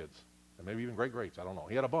great-grandkids, and maybe even great-greats. I don't know.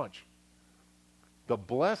 He had a bunch. The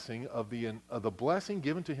blessing the blessing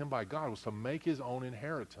given to him by God was to make his own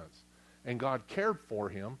inheritance, and God cared for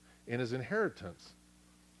him in his inheritance.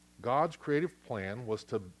 God's creative plan was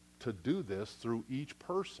to do this through each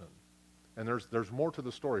person, and there's more to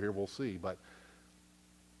the story here. We'll see, but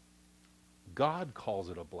God calls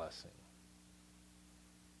it a blessing.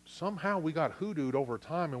 Somehow we got hoodooed over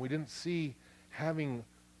time, and we didn't see having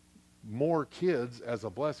more kids as a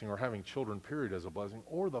blessing, or having children, period, as a blessing,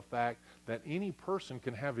 or the fact that any person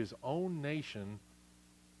can have his own nation,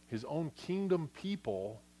 his own kingdom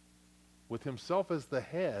people, with himself as the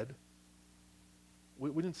head. We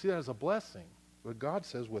didn't see that as a blessing. But God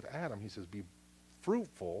says with Adam, he says, be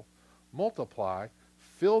fruitful, multiply,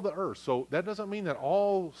 fill the earth. So that doesn't mean that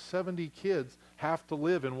all 70 kids have to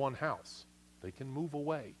live in one house. They can move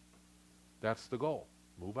away. That's the goal.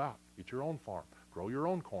 Move out. Get your own farm. Grow your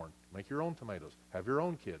own corn. Make your own tomatoes. Have your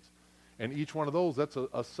own kids. And each one of those, that's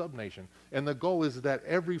a sub-nation. And the goal is that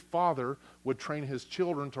every father would train his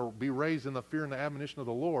children to be raised in the fear and the admonition of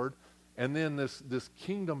the Lord. And then this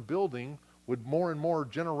kingdom building would more and more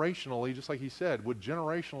generationally, just like he said, would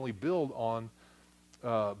generationally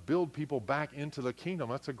build people back into the kingdom.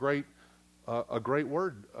 That's a great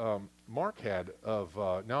word Mark had of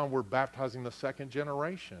now we're baptizing the second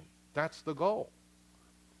generation. That's the goal.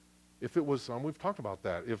 If it was, we've talked about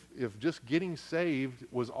that, if just getting saved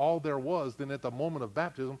was all there was, then at the moment of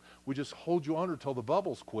baptism, we just hold you under till the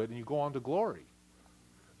bubbles quit and you go on to glory.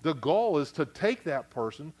 The goal is to take that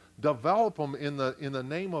person, develop them in the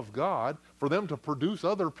name of God, for them to produce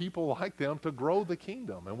other people like them to grow the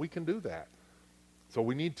kingdom, and we can do that. So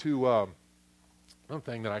we need to, another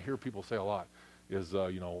thing that I hear people say a lot is,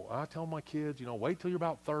 I tell my kids, wait till you're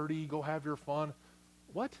about 30, go have your fun.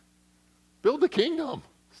 What? Build the kingdom.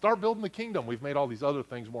 Start building the kingdom. We've made all these other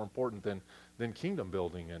things more important than kingdom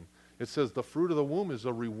building. And it says the fruit of the womb is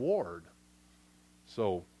a reward.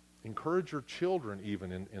 So encourage your children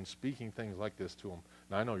even in speaking things like this to them.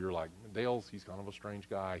 Now I know you're like, Dale's, he's kind of a strange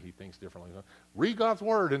guy. He thinks differently. Read God's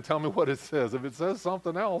word and tell me what it says. If it says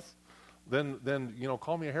something else, then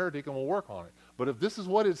call me a heretic and we'll work on it. But if this is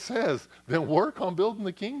what it says, then work on building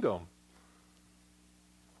the kingdom.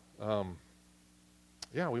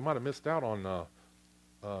 We might have missed out on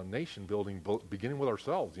nation building, beginning with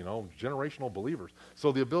ourselves, generational believers.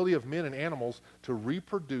 So the ability of men and animals to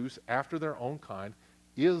reproduce after their own kind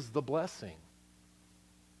is the blessing.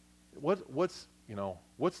 What's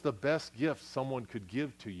the best gift someone could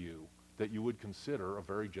give to you that you would consider a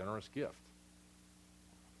very generous gift?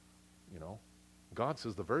 God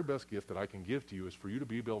says the very best gift that I can give to you is for you to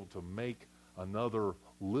be able to make another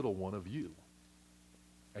little one of you.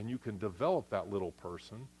 And you can develop that little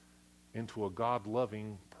person into a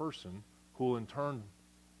God-loving person who will in turn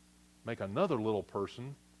make another little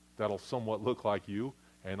person that'll somewhat look like you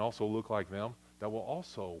and also look like them, that will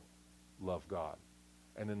also love God.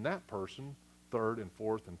 And in that person, 3rd and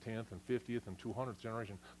 4th and 10th and 50th and 200th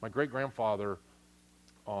generation. My great-grandfather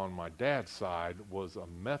on my dad's side was a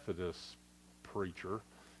Methodist preacher.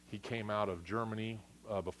 He came out of Germany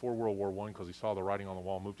before World War I because he saw the writing on the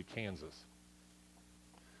wall, moved to Kansas.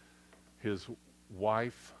 His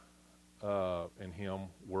wife and him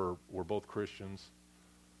were both Christians.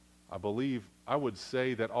 I would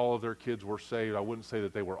say that all of their kids were saved. I wouldn't say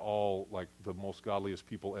that they were all like the most godliest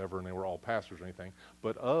people ever and they were all pastors or anything.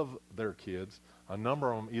 But of their kids, a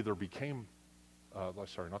number of them either became,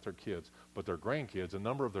 not their kids, but their grandkids. A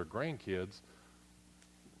number of their grandkids,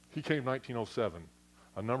 he came 1907.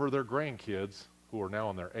 A number of their grandkids, who are now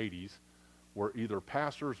in their 80s, were either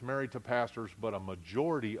pastors, married to pastors, but a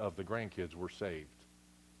majority of the grandkids were saved.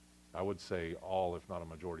 I would say all, if not a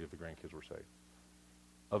majority of the grandkids were saved.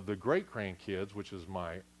 Of the great-grandkids, which is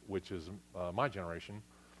my generation,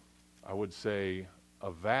 I would say a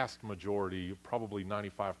vast majority, probably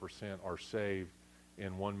 95%, are saved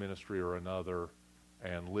in one ministry or another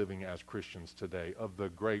and living as Christians today. Of the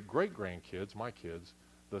great-great-grandkids, my kids,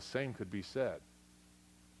 the same could be said.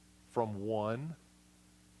 From one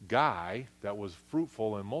guy that was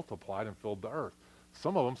fruitful and multiplied and filled the earth.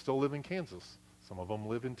 Some of them still live in Kansas. Some of them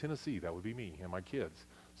live in Tennessee. That would be me and my kids.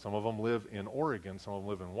 Some of them live in Oregon. Some of them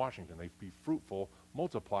live in Washington. They be fruitful,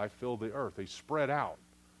 multiply, fill the earth. They spread out.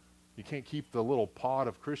 You can't keep the little pod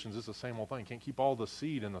of Christians. It's the same old thing. You can't keep all the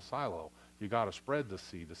seed in the silo. You got to spread the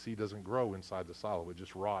seed. The seed doesn't grow inside the silo. It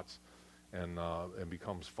just rots and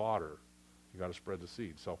becomes fodder. You got to spread the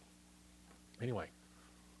seed. So anyway,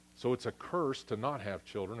 so it's a curse to not have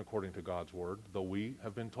children according to God's word, though we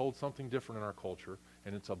have been told something different in our culture,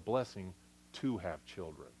 and it's a blessing to have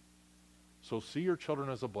children. So see your children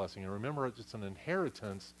as a blessing, and remember it's an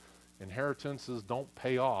inheritance. Inheritances don't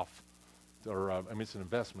pay off, or it's an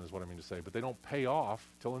investment is what I mean to say, but they don't pay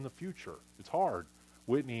off till in the future. It's hard.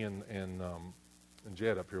 Whitney and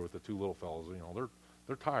Jed up here with the two little fellows,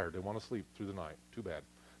 they're tired. They want to sleep through the night. Too bad.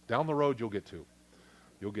 Down the road you'll get to.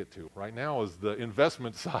 Right now is the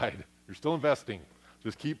investment side. You're still investing.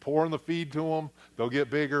 Just keep pouring the feed to them. They'll get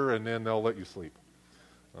bigger, and then they'll let you sleep.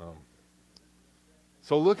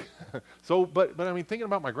 But thinking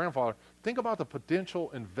about my grandfather, think about the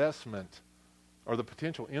potential investment or the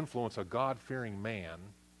potential influence a God-fearing man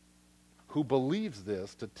who believes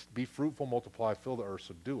this to be fruitful, multiply, fill the earth,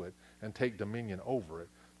 subdue it, and take dominion over it.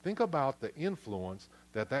 Think about the influence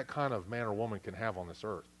that kind of man or woman can have on this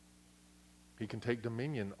earth. He can take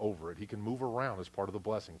dominion over it. He can move around as part of the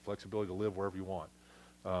blessing, flexibility to live wherever you want.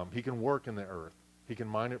 He can work in the earth. He can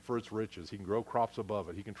mine it for its riches. He can grow crops above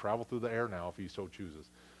it. He can travel through the air now if he so chooses.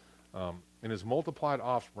 In his multiplied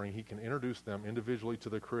offspring, he can introduce them individually to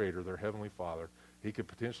the Creator, their Heavenly Father. He could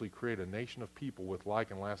potentially create a nation of people with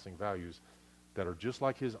like and lasting values that are just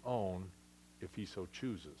like his own if he so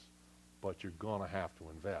chooses. But you're going to have to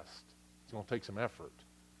invest. It's going to take some effort.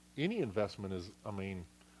 Any investment is, I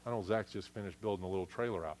know Zach's just finished building a little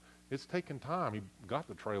trailer out. It's taken time. He got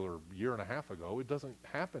the trailer a year and a half ago. It doesn't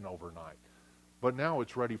happen overnight. But now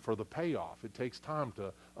it's ready for the payoff. It takes time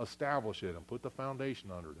to establish it and put the foundation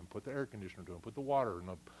under it and put the air conditioner to it and put the water and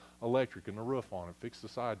the electric and the roof on it, fix the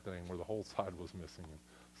side thing where the whole side was missing.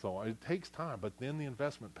 So it takes time, but then the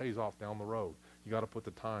investment pays off down the road. You got to put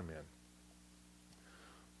the time in.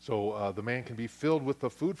 So the man can be filled with the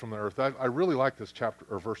food from the earth. I really like this chapter,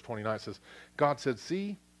 or verse 29. It says, God said,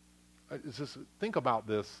 see, think about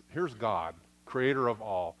this. Here's God, creator of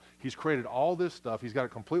all. He's created all this stuff. He's got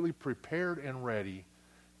it completely prepared and ready.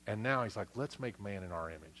 And now he's like, let's make man in our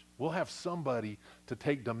image. We'll have somebody to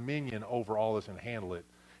take dominion over all this and handle it.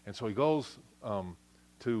 And so he goes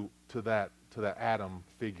to that Adam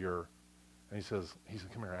figure, and he says,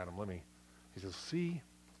 come here, Adam, he says, see,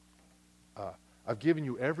 I've given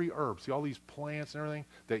you every herb. See all these plants and everything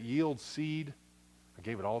that yield seed? I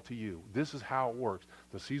gave it all to you. This is how it works.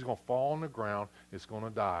 The seed's going to fall on the ground. It's going to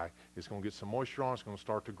die. It's going to get some moisture on it. It's going to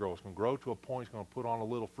start to grow. It's going to grow to a point. It's going to put on a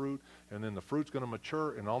little fruit, and then the fruit's going to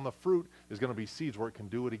mature, and on the fruit is going to be seeds where it can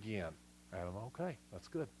do it again. Adam, okay, that's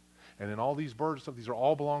good. And then all these birds and stuff, these are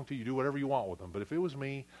all belong to you. Do whatever you want with them. But if it was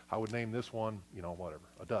me, I would name this one, whatever,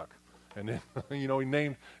 a duck. And then,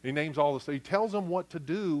 he names all this. He tells them what to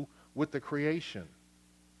do with the creation.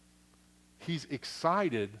 He's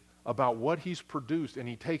excited about what he's produced, and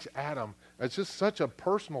he takes Adam. It's just such a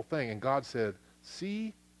personal thing. And God said,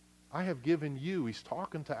 see, I have given you. He's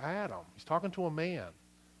talking to Adam. He's talking to a man.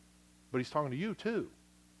 But he's talking to you too.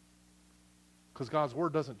 Because God's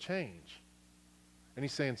word doesn't change. And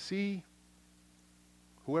he's saying, see,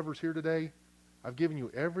 whoever's here today, I've given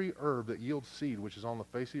you every herb that yields seed, which is on the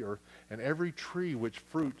face of the earth, and every tree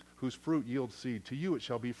whose fruit yields seed. To you it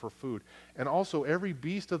shall be for food. And also every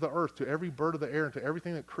beast of the earth, to every bird of the air, and to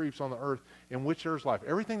everything that creeps on the earth, in which there is life.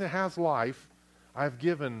 Everything that has life, I've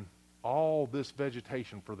given all this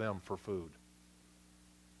vegetation for them for food.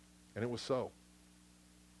 And it was so.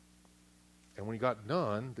 And when he got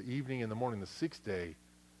done, the evening and the morning, the sixth day,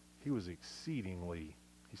 he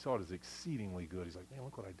saw it as exceedingly good. He's like, man,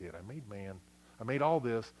 look what I did. I made man. I made all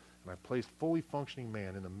this, and I placed fully functioning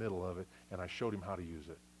man in the middle of it, and I showed him how to use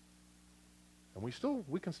it. And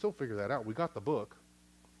we can still figure that out. We got the book.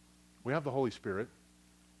 We have the Holy Spirit.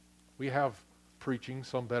 We have preaching,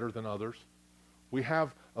 some better than others. We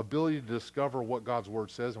have ability to discover what God's Word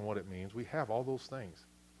says and what it means. We have all those things.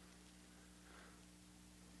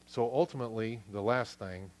 So ultimately, the last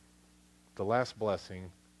thing, the last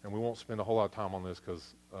blessing, and we won't spend a whole lot of time on this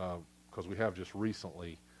because we have just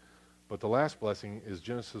recently, but the last blessing is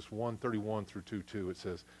Genesis 1:31 through 2:2. It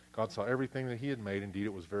says, God saw everything that he had made. Indeed,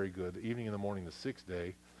 it was very good. The evening and the morning, the sixth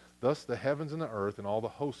day. Thus the heavens and the earth and all the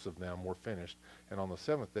hosts of them were finished. And on the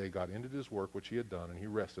seventh day, God ended his work which he had done, and he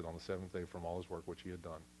rested on the seventh day from all his work which he had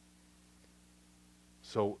done.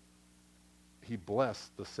 So he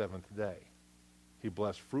blessed the seventh day. He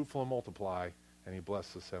blessed fruitful and multiply, and he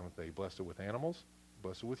blessed the seventh day. He blessed it with animals,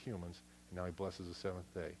 blessed it with humans, and now he blesses the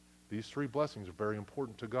seventh day. These three blessings are very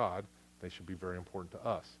important to God. They should be very important to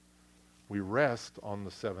us. We rest on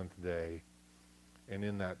the seventh day, and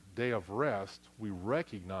in that day of rest, we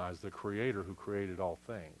recognize the Creator who created all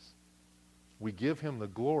things. We give him the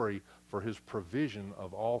glory for his provision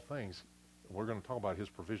of all things. We're going to talk about his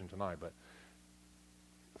provision tonight, but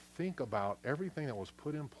think about everything that was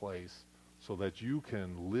put in place so that you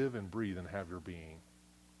can live and breathe and have your being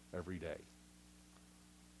every day.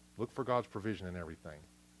 Look for God's provision in everything.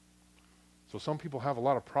 So some people have a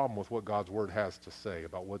lot of problem with what God's Word has to say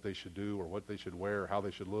about what they should do or what they should wear or how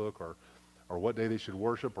they should look or what day they should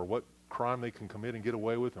worship or what crime they can commit and get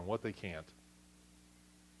away with and what they can't.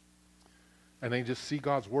 And they just see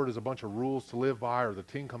God's Word as a bunch of rules to live by or the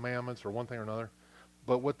 10 Commandments or one thing or another.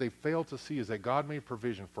 But what they fail to see is that God made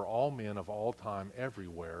provision for all men of all time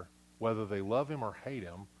everywhere, whether they love him or hate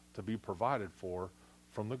him, to be provided for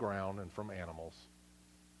from the ground and from animals.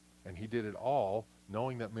 And he did it all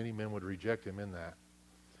knowing that many men would reject him in that.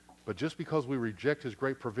 But just because we reject his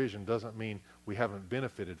great provision doesn't mean we haven't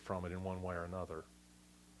benefited from it in one way or another.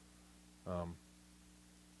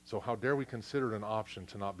 So how dare we consider it an option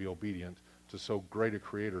to not be obedient to so great a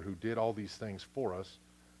Creator who did all these things for us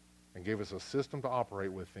and gave us a system to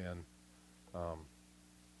operate within.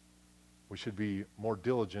 We should be more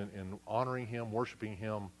diligent in honoring him, worshiping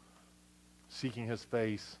him, seeking his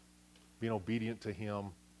face, being obedient to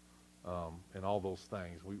him, and all those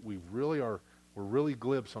things. We're really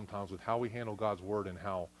glib sometimes with how we handle God's Word and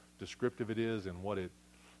how descriptive it is and what it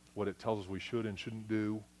tells us we should and shouldn't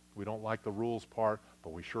do. We don't like the rules part,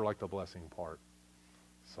 but we sure like the blessing part.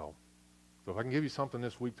 So if I can give you something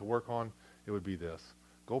this week to work on, it would be this.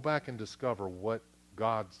 Go back and discover what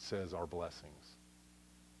God says are blessings.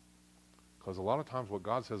 Because a lot of times what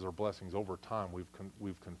God says are blessings, over time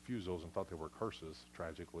we've confused those and thought they were curses,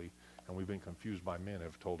 tragically, and we've been confused by men who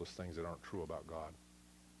have told us things that aren't true about God.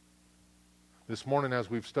 This morning, as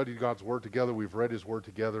we've studied God's Word together, we've read his Word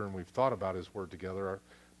together, and we've thought about his Word together,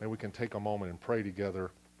 maybe we can take a moment and pray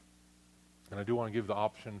together. And I do want to give the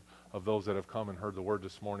option of those that have come and heard the Word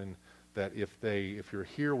this morning that if you're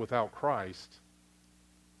here without Christ,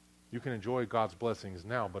 you can enjoy God's blessings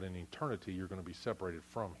now, but in eternity you're going to be separated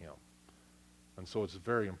from him. And so it's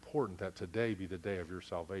very important that today be the day of your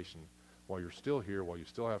salvation. While you're still here, while you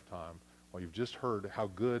still have time, while you've just heard how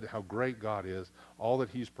good, how great God is, all that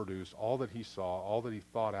he's produced, all that he saw, all that he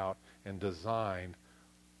thought out and designed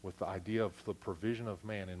with the idea of the provision of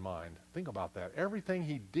man in mind. Think about that. Everything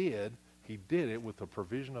he did it with the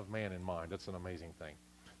provision of man in mind. That's an amazing thing.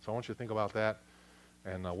 So I want you to think about that,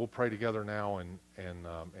 and we'll pray together now and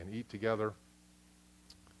eat together.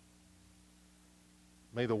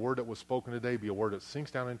 May the word that was spoken today be a word that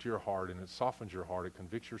sinks down into your heart and it softens your heart, it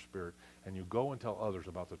convicts your spirit, and you go and tell others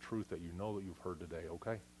about the truth that you know that you've heard today,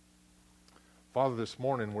 okay? Father, this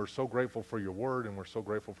morning we're so grateful for your word, and we're so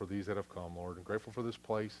grateful for these that have come, Lord, and grateful for this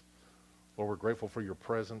place. Lord, we're grateful for your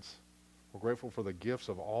presence. We're grateful for the gifts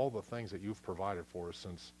of all the things that you've provided for us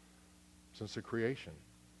since the creation.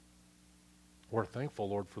 We're thankful,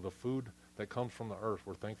 Lord, for the food that comes from the earth.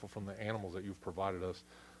 We're thankful from the animals that you've provided us,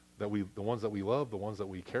 the ones that we love, the ones that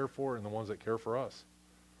we care for, and the ones that care for us.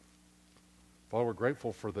 Father, we're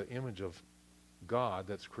grateful for the image of God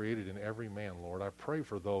that's created in every man, Lord. I pray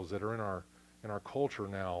for those that are in our culture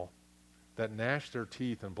now that gnash their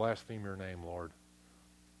teeth and blaspheme your name, Lord.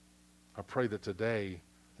 I pray that today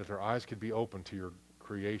that their eyes could be open to your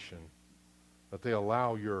creation, that they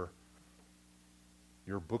allow your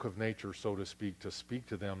book of nature, so to speak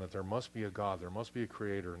to them, that there must be a God, there must be a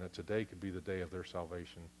Creator, and that today could be the day of their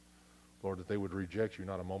salvation. Lord, that they would reject you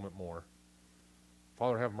not a moment more.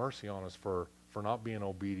 Father, have mercy on us for not being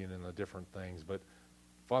obedient in the different things. But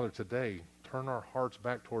Father, today, turn our hearts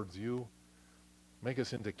back towards you. Make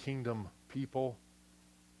us into kingdom people.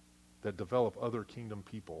 that develop other kingdom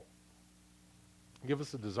people. Give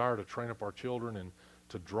us a desire to train up our children and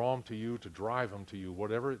to draw them to you, to drive them to you,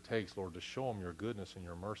 whatever it takes, Lord, to show them your goodness and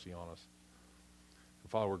your mercy on us.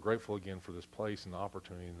 And Father, we're grateful again for this place and the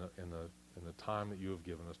opportunity and the time that you have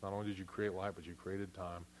given us. Not only did you create light, but you created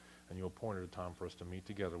time, and you appointed a time for us to meet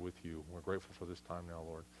together with you. We're grateful for this time now,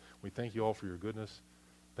 Lord. We thank you all for your goodness.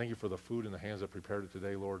 Thank you for the food in the hands that prepared it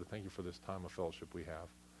today, Lord. Thank you for this time of fellowship we have.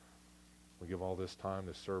 We give all this time,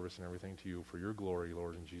 this service, and everything to you for your glory,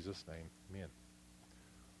 Lord, in Jesus' name. Amen.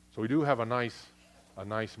 So we do have a nice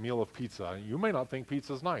meal of pizza. You may not think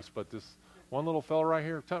pizza's nice, but this one little fella right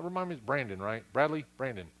here, remind me, it's Brandon, right? Bradley?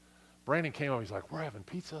 Brandon. Brandon came up, he's like, we're having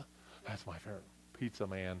pizza? That's my favorite. Pizza,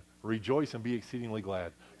 man. Rejoice and be exceedingly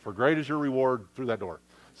glad, for great is your reward through that door.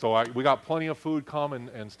 So we got plenty of food. Come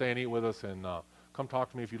and stay and eat with us, and come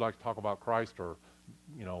talk to me if you'd like to talk about Christ or,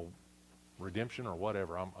 redemption or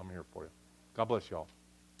whatever. I'm here for you. God bless y'all.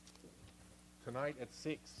 Tonight at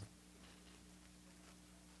 6.